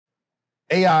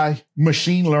AI,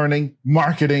 machine learning,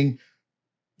 marketing,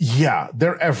 yeah,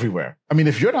 they're everywhere. I mean,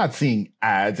 if you're not seeing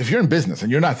ads, if you're in business and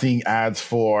you're not seeing ads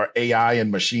for AI and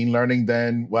machine learning,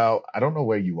 then, well, I don't know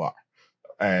where you are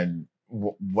and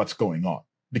what's going on,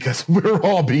 because we're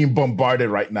all being bombarded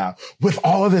right now with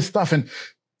all of this stuff. And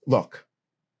look,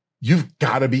 you've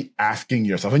got to be asking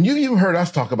yourself, and you even heard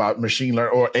us talk about machine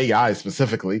learning or AI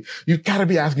specifically. You've got to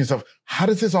be asking yourself, how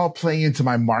does this all play into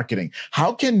my marketing?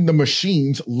 How can the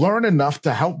machines learn enough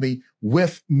to help me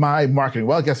with my marketing?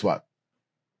 Well, guess what?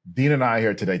 Dean and I are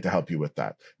here today to help you with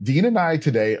that. Dean and I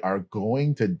today are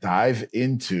going to dive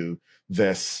into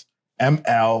this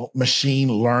ML,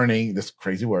 machine learning, this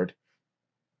crazy word,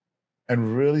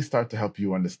 and really start to help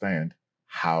you understand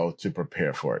how to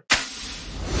prepare for it.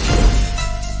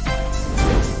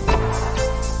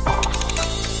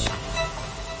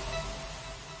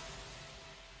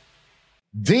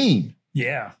 Dean.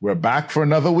 Yeah. We're back for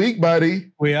another week,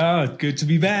 buddy. We are. Good to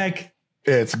be back.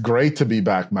 It's great to be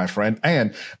back, my friend.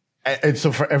 And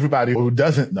so for everybody who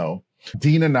doesn't know,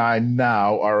 Dean and I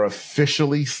now are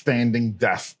officially standing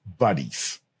desk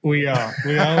buddies. We are.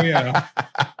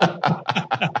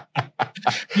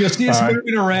 You'll see us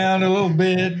moving around a little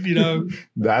bit, you know.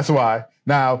 That's why.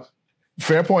 Now,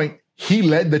 fair point. He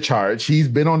led the charge. He's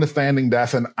been on the standing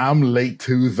desk, and I'm late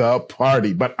to the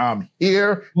party, but I'm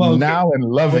here now and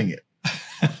loving it.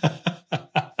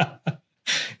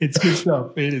 It's good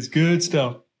stuff. It is good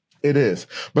stuff. It is.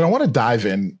 But I want to dive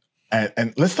in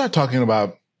and let's start talking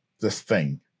about this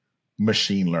thing,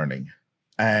 machine learning.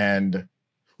 And,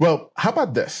 well, how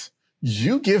about this?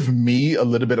 You give me a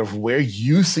little bit of where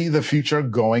you see the future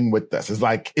going with this. Is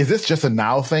this just a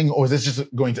now thing, or is this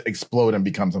just going to explode and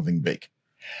become something big?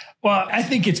 Well, I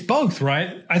think it's both,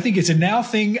 right? I think it's a now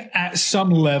thing at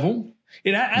some level.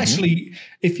 It actually,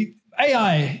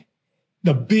 AI,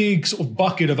 the big sort of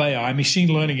bucket of AI,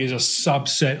 machine learning is a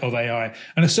subset of AI.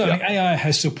 And certainly AI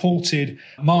has supported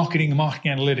marketing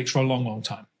analytics for a long, long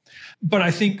time. But I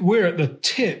think we're at the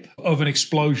tip of an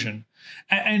explosion.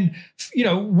 And you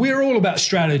know, we're all about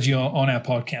strategy on our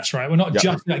podcast, right? We're not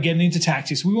just about getting into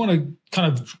tactics. We want to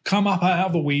kind of come up out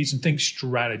of the weeds and think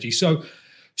strategy. So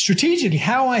strategically,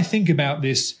 how I think about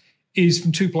this is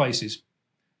from two places.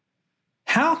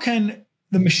 How can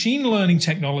the machine learning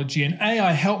technology and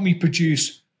AI help me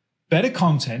produce better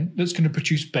content that's going to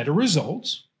produce better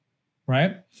results,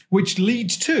 right? Which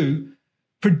leads to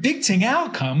predicting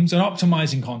outcomes and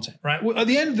optimizing content, right? Well, at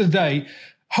the end of the day,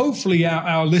 hopefully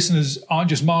our listeners aren't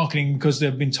just marketing because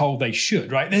they've been told they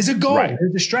should, right? There's a goal,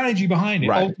 there's a strategy behind it,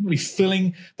 ultimately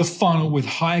filling the funnel with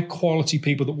high quality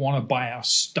people that want to buy our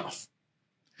stuff.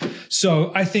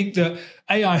 So I think that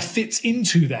AI fits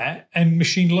into that, and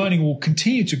machine learning will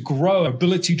continue to grow our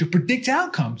ability to predict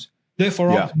outcomes, therefore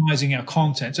optimizing our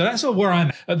content. So that's where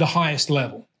I'm at the highest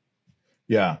level.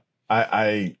 Yeah,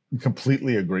 I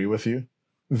completely agree with you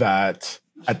that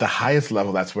at the highest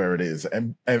level, that's where it is.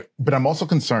 But I'm also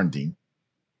concerned, Dean.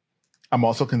 I'm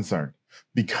also concerned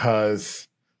because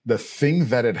the thing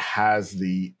that it has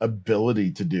the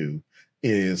ability to do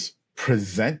is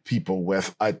present people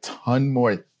with a ton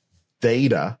more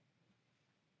data,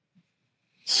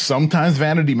 sometimes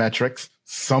vanity metrics,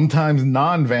 sometimes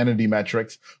non-vanity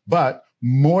metrics, but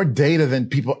more data than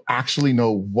people actually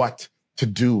know what to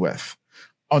do with.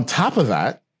 On top of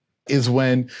that is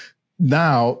when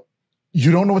now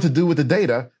you don't know what to do with the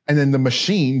data, and then the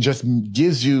machine just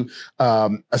gives you a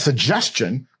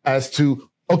suggestion as to,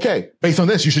 okay, based on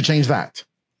this, you should change that.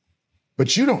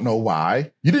 But you don't know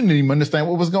why. You didn't even understand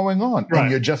what was going on. And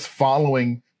you're just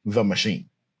following the machine.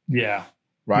 Yeah.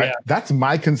 Right. Yeah. That's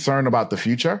my concern about the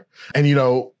future. And, you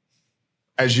know,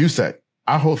 as you said,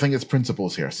 our whole thing is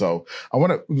principles here. So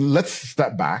let's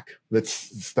step back. Let's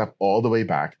step all the way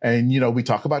back. And, you know, we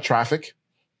talk about traffic.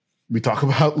 We talk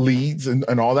about leads and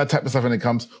all that type of stuff. And it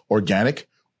comes organic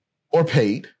or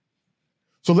paid.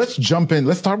 So let's jump in.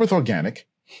 Let's start with organic.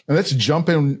 And let's jump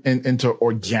into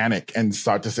organic and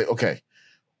start to say, okay,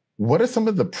 what are some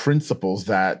of the principles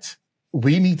that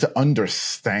we need to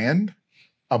understand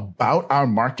about our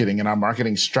marketing and our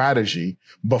marketing strategy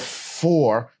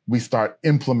before we start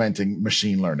implementing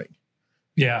machine learning?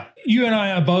 Yeah. You and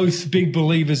I are both big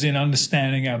believers in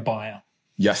understanding our buyer.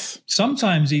 Yes.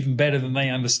 Sometimes even better than they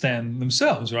understand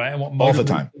themselves, right? And what all the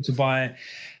time to buy,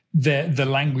 the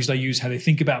language they use, how they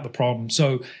think about the problem.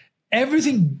 So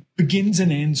everything begins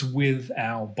and ends with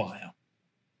our buyer,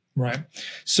 right?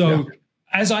 So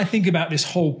as I think about this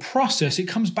whole process, it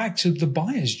comes back to the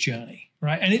buyer's journey,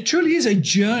 right? And it truly is a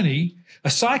journey, a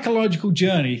psychological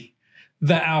journey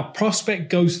that our prospect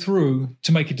goes through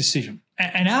to make a decision.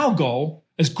 And our goal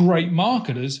as great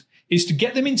marketers is to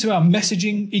get them into our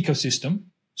messaging ecosystem,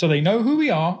 So they know who we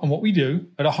are and what we do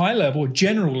at a high level, a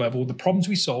general level, the problems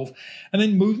we solve, and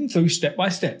then move them through step by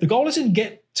step. The goal isn't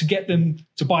to get them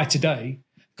to buy today.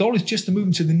 The goal is just to move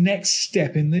them to the next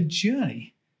step in the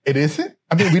journey. It isn't?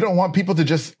 I mean, we don't want people to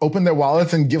just open their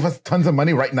wallets and give us tons of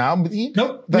money right now.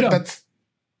 Nope. That's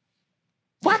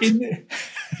what?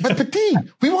 But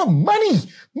Dean, we want money.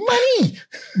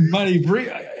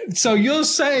 So you're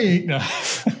saying, no.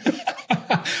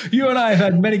 You and I have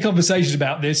had many conversations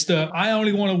about this, that I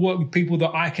only want to work with people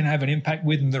that I can have an impact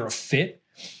with and they're a fit.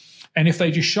 And if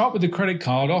they just shop with a credit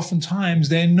card, oftentimes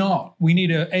they're not. We need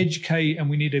to educate and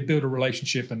we need to build a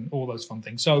relationship and all those fun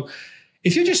things. So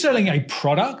if you're just selling a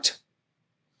product,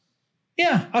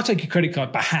 yeah, I'll take your credit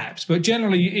card perhaps. But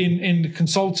generally in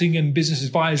consulting and business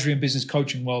advisory and business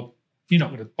coaching, well, you're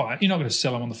not going to buy it. You're not going to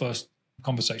sell them on the first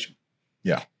conversation.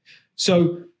 Yeah.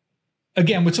 So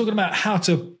again, we're talking about how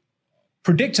to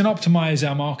predict and optimize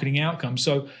our marketing outcomes.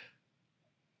 So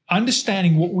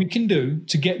understanding what we can do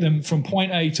to get them from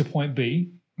point A to point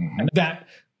B, and that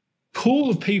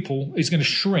pool of people is going to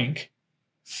shrink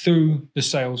through the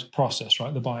sales process,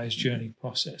 right? The buyer's journey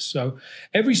process. So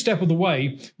every step of the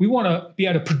way, we want to be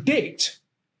able to predict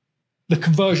the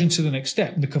conversion to the next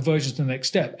step and the conversion to the next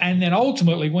step. And then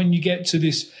ultimately, when you get to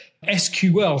this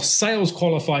SQL, sales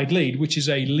qualified lead, which is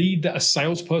a lead that a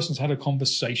salesperson's had a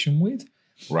conversation with,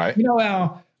 right?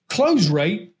 Our close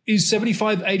rate is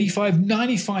 75, 85,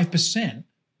 95%.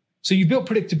 So you built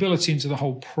predictability into the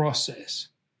whole process.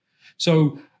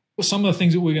 So some of the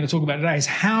things that we're going to talk about today is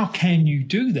how can you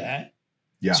do that?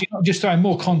 Yeah. So you're not just throwing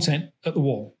more content at the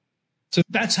wall. So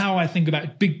that's how I think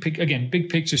about big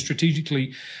picture,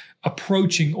 strategically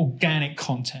approaching organic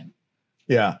content.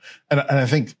 Yeah. And I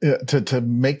think to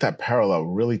make that parallel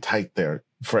really tight there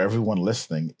for everyone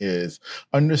listening is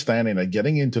understanding that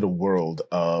getting into the world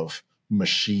of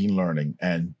machine learning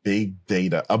and big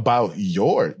data about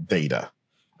your data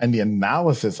and the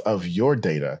analysis of your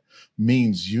data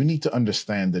means you need to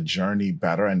understand the journey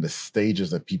better and the stages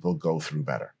that people go through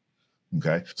better.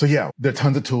 Okay. So yeah, there are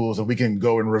tons of tools and we can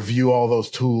go and review all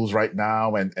those tools right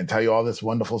now and tell you all this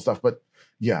wonderful stuff. But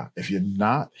yeah, if you're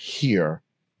not here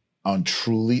on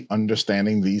truly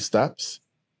understanding these steps,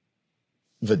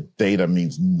 the data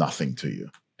means nothing to you.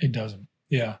 It doesn't.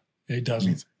 Yeah, it doesn't.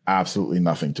 It means absolutely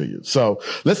nothing to you. So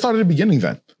let's start at the beginning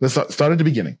then. Let's start at the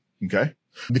beginning. Okay.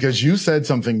 Because you said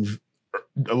something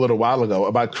a little while ago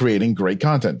about creating great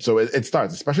content. So it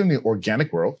starts, especially in the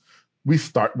organic world, we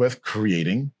start with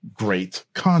creating great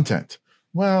content.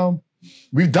 Well,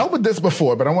 we've dealt with this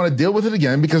before, but I want to deal with it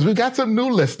again because we've got some new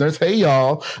listeners. Hey,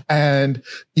 y'all. And,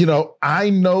 I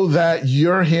know that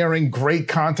you're hearing great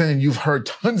content and you've heard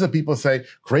tons of people say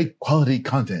great quality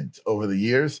content over the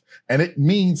years, and it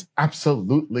means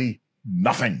absolutely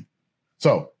nothing.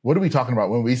 So what are we talking about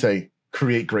when we say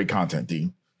create great content,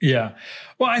 Dean? Yeah.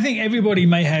 Well, I think everybody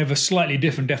may have a slightly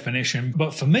different definition,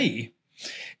 but for me,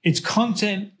 it's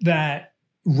content that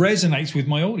resonates with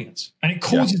my audience and it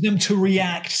causes them to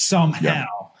react somehow.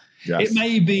 Yeah. Yes. It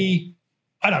may be,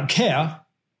 I don't care,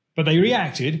 but they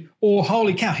reacted, or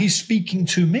holy cow, he's speaking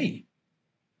to me.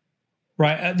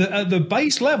 Right? At the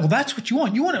base level, that's what you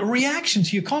want. You want a reaction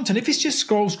to your content. If it's just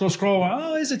scroll,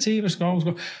 oh, there's a team,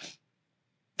 scroll.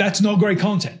 That's not great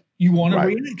content. You want a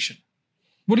reaction.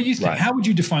 What do you think? How would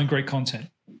you define great content?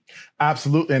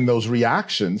 Absolutely. And those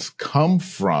reactions come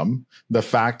from the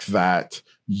fact that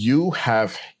you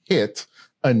have hit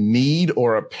a need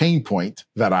or a pain point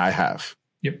that I have.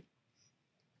 Yep.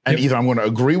 And either I'm going to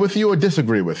agree with you or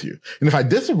disagree with you. And if I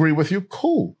disagree with you,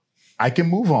 cool. I can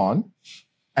move on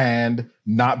and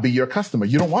not be your customer.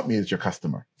 You don't want me as your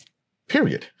customer,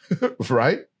 period.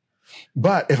 Right?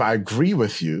 But if I agree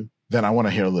with you, then I want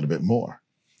to hear a little bit more.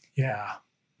 Yeah.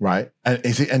 Right.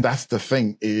 And that's the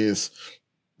thing is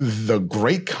the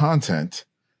great content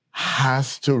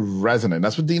has to resonate.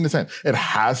 That's what Dean is saying. It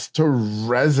has to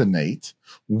resonate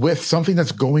with something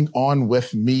that's going on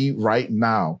with me right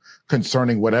now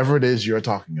concerning whatever it is you're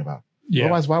talking about. Yeah.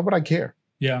 Otherwise, why would I care?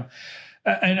 Yeah.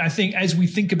 And I think as we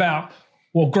think about,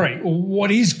 well, great,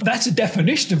 that's a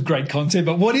definition of great content,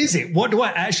 but what is it? What do I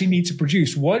actually need to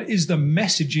produce? What is the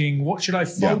messaging? What should I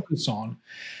focus on?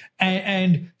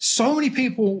 And so many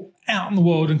people out in the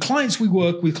world and clients we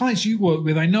work with, clients you work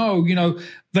with, I know,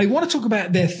 they want to talk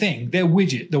about their thing, their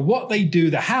widget, the what they do,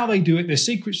 the how they do it, their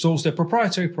secret sauce, their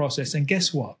proprietary process. And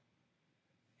guess what?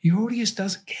 Your audience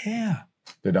doesn't care.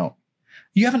 They don't.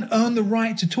 You haven't earned the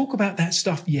right to talk about that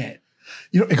stuff yet.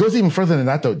 It goes even further than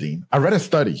that, though, Dean. I read a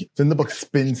study. It's in the book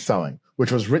Spin Selling,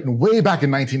 which was written way back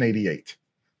in 1988.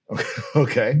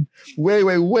 Okay. Way,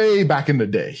 way, way back in the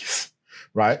days.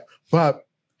 Right. But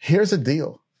here's the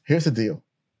deal.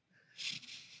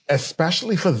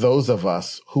 especially for those of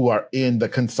us who are in the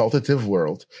consultative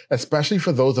world, especially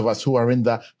for those of us who are in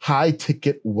the high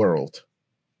ticket world,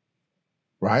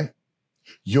 right?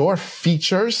 Your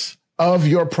features of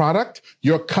your product,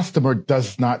 your customer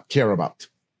does not care about.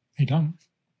 They don't.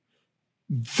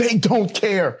 They don't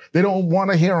care. They don't want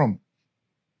to hear them.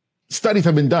 Studies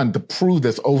have been done to prove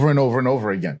this over and over and over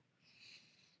again.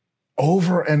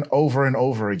 Over and over and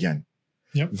over again.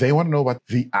 Yep. They want to know about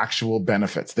the actual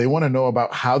benefits. They want to know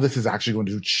about how this is actually going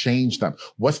to change them.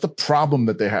 What's the problem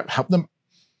that they have? Help them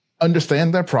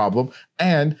understand their problem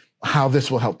and how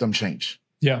this will help them change.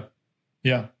 Yeah.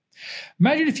 Yeah.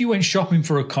 Imagine if you went shopping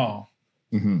for a car,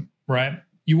 right?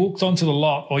 You walked onto the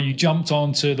lot or you jumped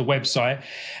onto the website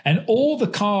and all the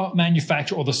car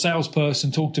manufacturer or the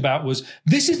salesperson talked about was,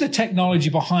 this is the technology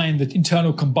behind the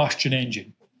internal combustion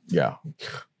engine. Yeah.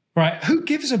 Right? Who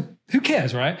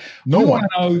cares, right? No we one.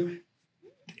 Want to know,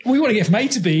 we want to get from A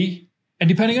to B, and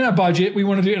depending on our budget, we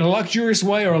want to do it in a luxurious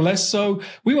way or a less so.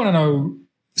 We want to know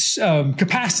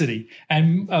capacity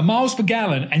and miles per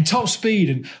gallon and top speed.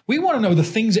 And we want to know the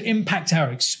things that impact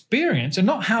our experience and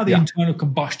not how the internal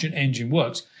combustion engine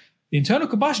works. The internal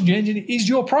combustion engine is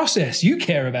your process. You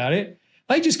care about it.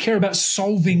 They just care about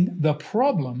solving the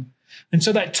problem. And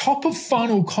so that top of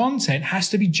funnel content has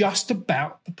to be just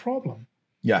about the problem.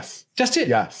 Yes. Just it.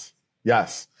 Yes.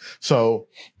 Yes. So,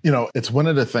 it's one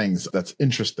of the things that's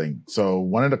interesting. So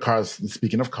one of the cars,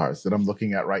 speaking of cars, that I'm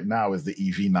looking at right now is the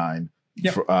EV9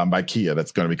 by Kia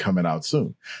that's going to be coming out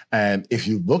soon. And if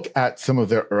you look at some of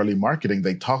their early marketing,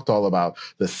 they talked all about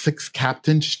the 6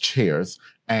 captain's chairs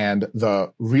and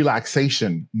the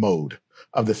relaxation mode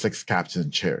of the 6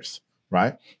 captain chairs,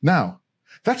 right? Now,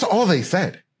 that's all they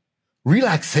said.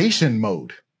 Relaxation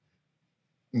mode.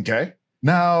 Okay.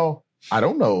 Now, I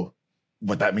don't know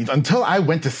what that means until I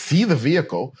went to see the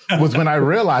vehicle was when I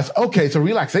realized, okay, so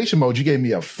relaxation mode, you gave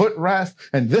me a footrest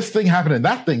and this thing happened and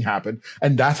that thing happened.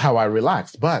 And that's how I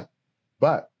relaxed. But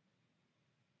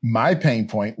my pain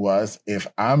point was if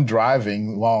I'm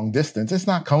driving long distance, it's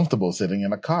not comfortable sitting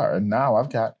in a car. And now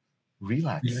I've got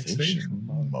relaxation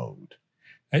mode.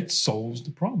 It solves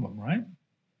the problem, right?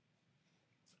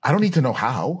 I don't need to know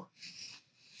how.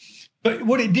 But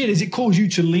what it did is it caused you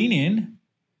to lean in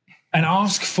and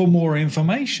ask for more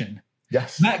information.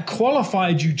 Yes. That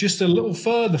qualified you just a little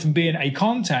further from being a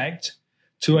contact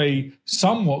to a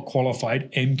somewhat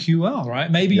qualified MQL, right?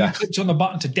 Maybe you clicked on the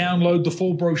button to download the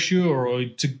full brochure or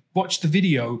to watch the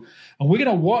video. And we're going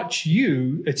to watch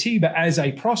you, Atiba, as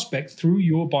a prospect through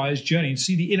your buyer's journey and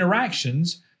see the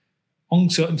interactions on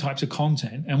certain types of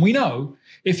content. And we know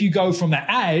if you go from the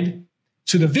ad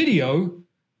to the video,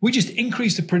 we just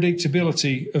increase the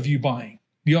predictability of you buying.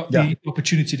 The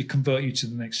opportunity to convert you to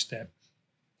the next step.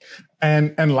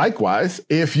 And likewise,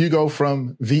 if you go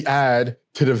from the ad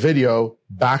to the video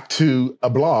back to a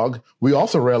blog, we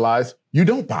also realize you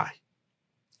don't buy.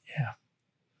 Yeah.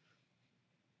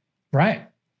 Right.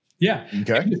 Yeah.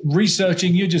 Okay. You're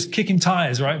researching, you're just kicking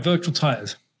tires, right? Virtual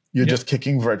tires. You're just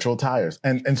kicking virtual tires.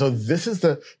 And so this is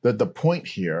the point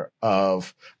here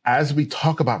of, as we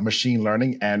talk about machine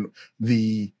learning and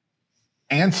the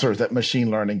answers that machine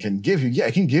learning can give you. Yeah,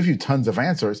 it can give you tons of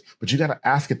answers, but you got to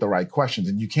ask it the right questions.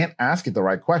 And you can't ask it the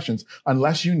right questions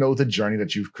unless you know the journey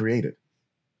that you've created.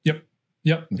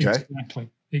 Yep. Okay.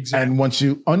 Exactly. And once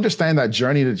you understand that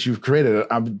journey that you've created,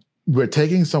 we're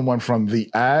taking someone from the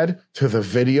ad to the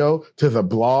video to the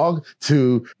blog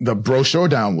to the brochure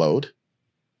download.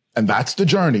 And that's the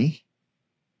journey.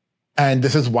 And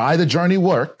this is why the journey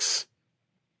works.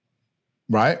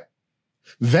 Right?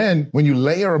 Then when you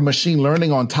layer a machine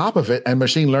learning on top of it and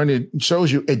machine learning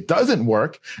shows you it doesn't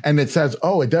work and it says,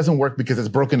 oh, it doesn't work because it's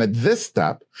broken at this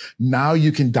step. Now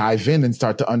you can dive in and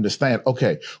start to understand,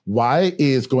 okay, why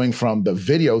is going from the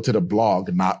video to the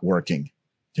blog not working?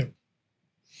 Yep.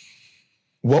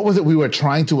 What was it we were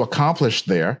trying to accomplish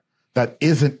there that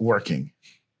isn't working?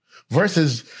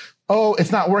 Versus, oh,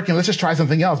 it's not working. Let's just try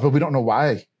something else, but we don't know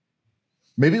why.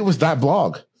 Maybe it was that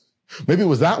blog. Maybe it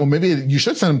was that one. Maybe you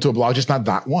should send them to a blog, just not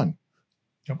that one.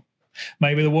 Yep.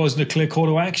 Maybe there wasn't a clear call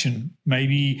to action.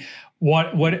 Maybe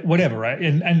whatever, right?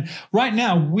 And right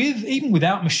now, even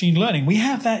without machine learning, we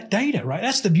have that data, right?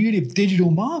 That's the beauty of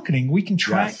digital marketing. We can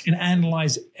track and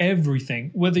analyze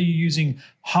everything, whether you're using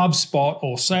HubSpot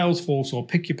or Salesforce or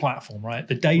pick your platform, right?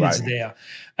 The data's there.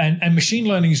 And machine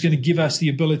learning is going to give us the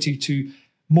ability to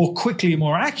more quickly and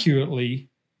more accurately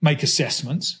make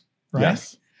assessments, right?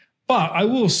 Yes. But I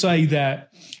will say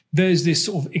that there's this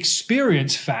sort of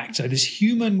experience factor, this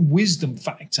human wisdom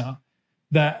factor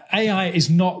that AI is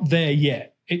not there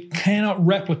yet. It cannot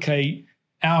replicate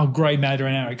our gray matter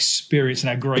and our experience and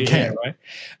our gray It hair, can't. right?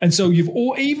 And so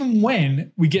even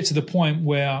when we get to the point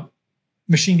where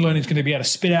machine learning is going to be able to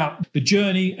spit out the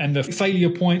journey and the failure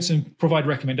points and provide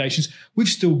recommendations, we've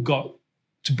still got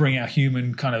to bring our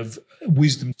human kind of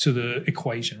wisdom to the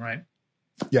equation, right?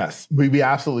 Yes, we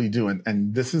absolutely do.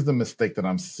 And this is the mistake that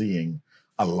I'm seeing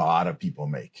a lot of people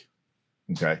make.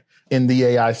 Okay. In the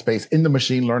AI space, in the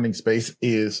machine learning space,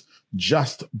 is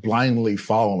just blindly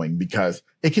following because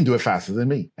it can do it faster than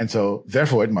me. And so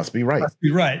therefore it must be right. Must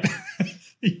be right.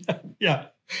 Yeah.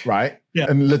 Right. Yeah.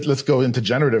 And let's go into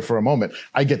generative for a moment.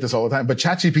 I get this all the time, but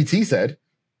ChatGPT said,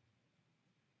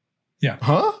 yeah.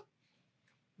 Huh?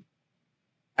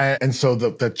 And so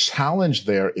the challenge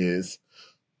there is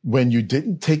when you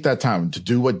didn't take that time to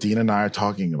do what Dean and I are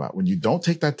talking about, when you don't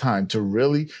take that time to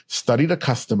really study the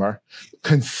customer,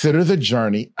 consider the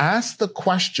journey, ask the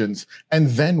questions, and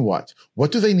then what?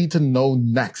 What do they need to know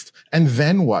next? And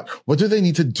then what? What do they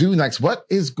need to do next? What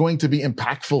is going to be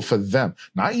impactful for them?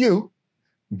 Not you.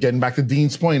 Getting back to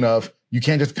Dean's point of you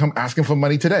can't just come asking for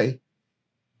money today.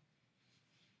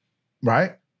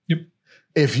 Right? Yep.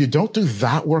 If you don't do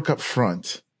that work up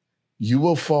front, you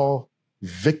will fall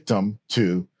victim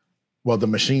to, well, the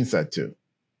machine said to.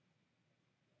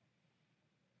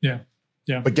 Yeah.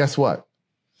 Yeah. But guess what?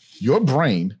 Your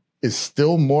brain is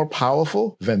still more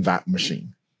powerful than that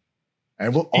machine.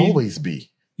 And will always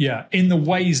be. Yeah. In the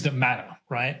ways that matter,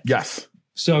 right? Yes.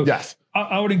 So yes.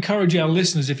 I would encourage our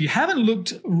listeners, if you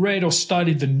haven't read or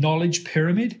studied the knowledge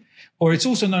pyramid, or it's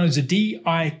also known as the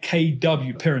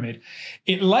DIKW pyramid,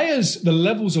 it layers the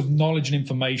levels of knowledge and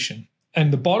information.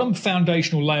 And the bottom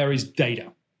foundational layer is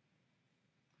data.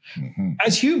 Mm-hmm.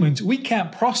 As humans, we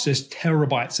can't process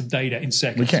terabytes of data in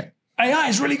seconds. We can't. AI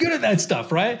is really good at that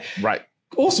stuff, right? Right.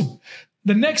 Awesome.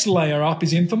 The next layer up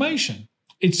is information.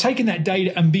 It's taking that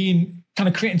data and kind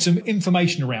of creating some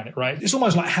information around it, right? It's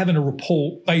almost like having a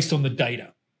report based on the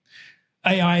data.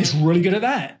 AI is really good at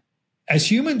that. As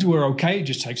humans, we're okay. It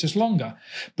just takes us longer.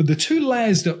 But the two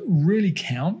layers that really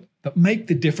count, that make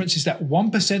the difference, is that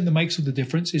 1% that makes all the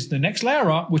difference is the next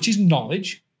layer up, which is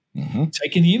knowledge,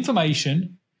 taking the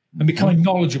information and becoming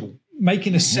knowledgeable,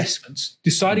 making assessments,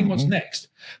 deciding what's next.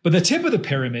 But the tip of the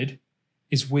pyramid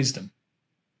is wisdom.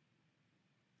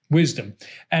 Wisdom.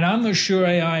 And I'm not sure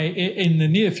AI, in the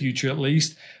near future at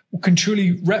least, can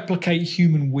truly replicate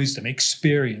human wisdom,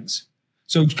 experience.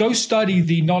 So go study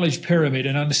the knowledge pyramid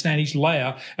and understand each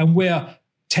layer and where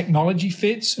technology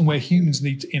fits and where humans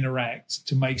need to interact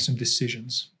to make some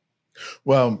decisions.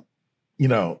 Well,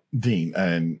 Dean,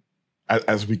 and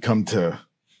as we come to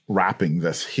wrapping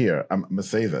this here, I'm going to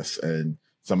say this, and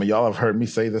some of y'all have heard me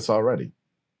say this already.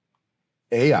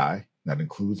 AI, that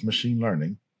includes machine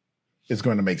learning, is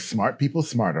going to make smart people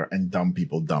smarter and dumb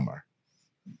people dumber.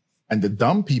 And the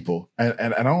dumb people,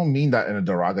 and I don't mean that in a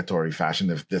derogatory fashion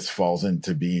if this falls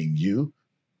into being you,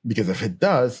 because if it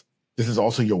does, this is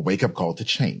also your wake-up call to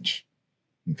change.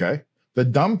 Okay? The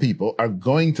dumb people are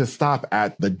going to stop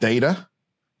at the data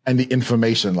and the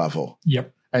information level.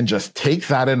 Yep. And just take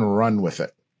that and run with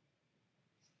it.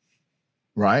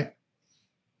 Right?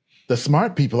 The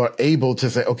smart people are able to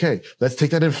say, okay, let's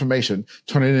take that information,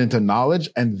 turn it into knowledge,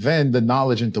 and then the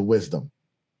knowledge into wisdom.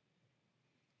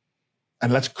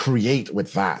 And let's create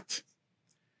with that.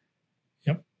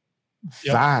 Yep.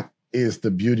 That is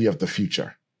the beauty of the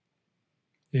future.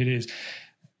 It is.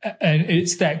 And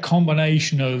it's that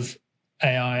combination of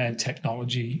AI and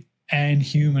technology and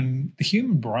the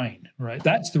human brain, right?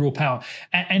 That's the real power.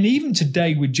 And even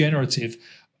today with generative,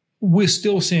 we're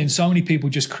still seeing so many people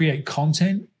just create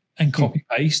content and copy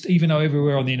paste, even though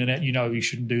everywhere on the internet, you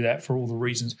shouldn't do that for all the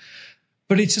reasons.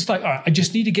 But it's just like, all right, I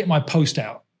just need to get my post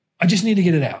out. I just need to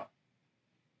get it out.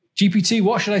 GPT,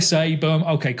 what should I say? Boom.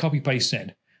 Okay, copy, paste,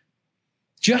 send.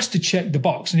 Just to check the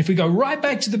box. And if we go right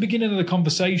back to the beginning of the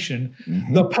conversation,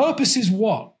 the purpose is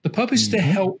what? The purpose is to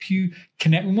help you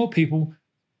connect with more people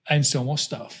and sell more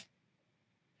stuff.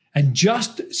 And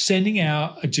just sending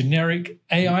out a generic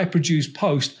AI-produced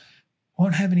post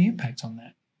won't have any impact on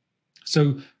that.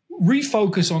 So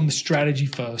refocus on the strategy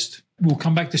first. We'll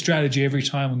come back to strategy every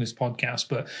time on this podcast,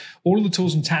 but all of the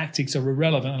tools and tactics are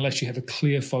irrelevant unless you have a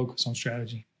clear focus on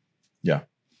strategy. Yeah,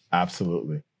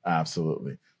 absolutely.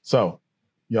 Absolutely. So,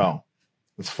 y'all,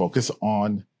 let's focus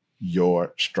on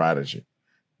your strategy.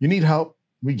 You need help?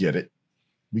 We get it.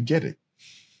 We get it.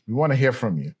 We want to hear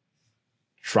from you.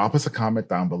 Drop us a comment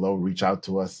down below. Reach out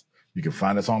to us. You can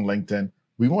find us on LinkedIn.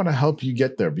 We want to help you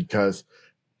get there because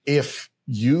if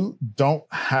you don't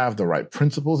have the right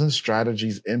principles and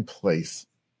strategies in place,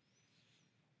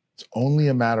 it's only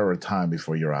a matter of time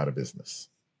before you're out of business.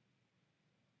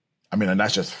 I mean, and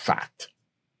that's just fact.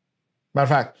 Matter of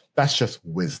fact, That's just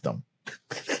wisdom.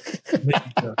 There you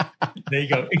go. There you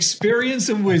go. Experience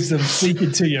and wisdom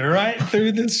speaking to you right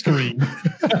through the screen.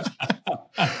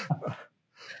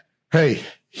 Hey,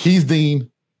 he's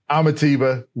Dean. I'm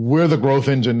Atiba. We're the Growth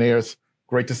Engineers.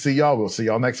 Great to see y'all. We'll see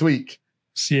y'all next week.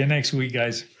 See you next week,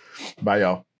 guys. Bye,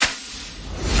 y'all.